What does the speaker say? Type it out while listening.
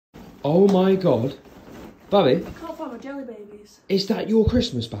Oh my God. Babby? I can't find my jelly babies. Is that your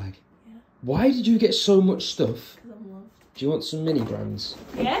Christmas bag? Yeah. Why did you get so much stuff? Because I'm loved. Do you want some mini brands?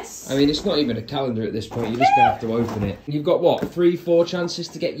 Yes. I mean, it's not even a calendar at this point. You're just going to have to open it. You've got, what, 3-4 chances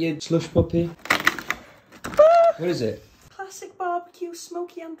to get your slush puppy? What is it? Classic barbecue,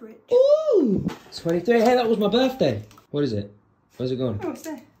 smoky and rich. Ooh! 23. Hey, that was my birthday. What is it? Where's it gone? Oh, it's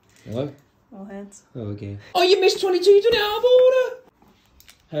there. Hello? All hands. Oh, okay. Oh, you missed 22. You did it out of order.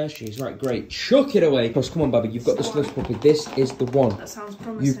 Hershey's. Right, great. Chuck it away. Cross, come on, Babby. You've got the slush puppy. This is the one. That sounds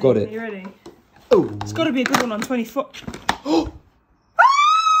promising. You've got it. Are you ready? Oh. It's got to be a good one on 24. Oh!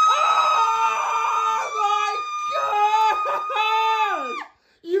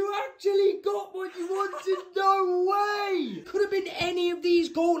 You actually got what you wanted, no way! Could have been any of these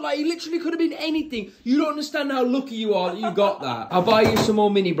gold, like, it literally could have been anything. You don't understand how lucky you are that you got that. I'll buy you some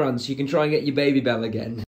more mini brands so you can try and get your baby bell again.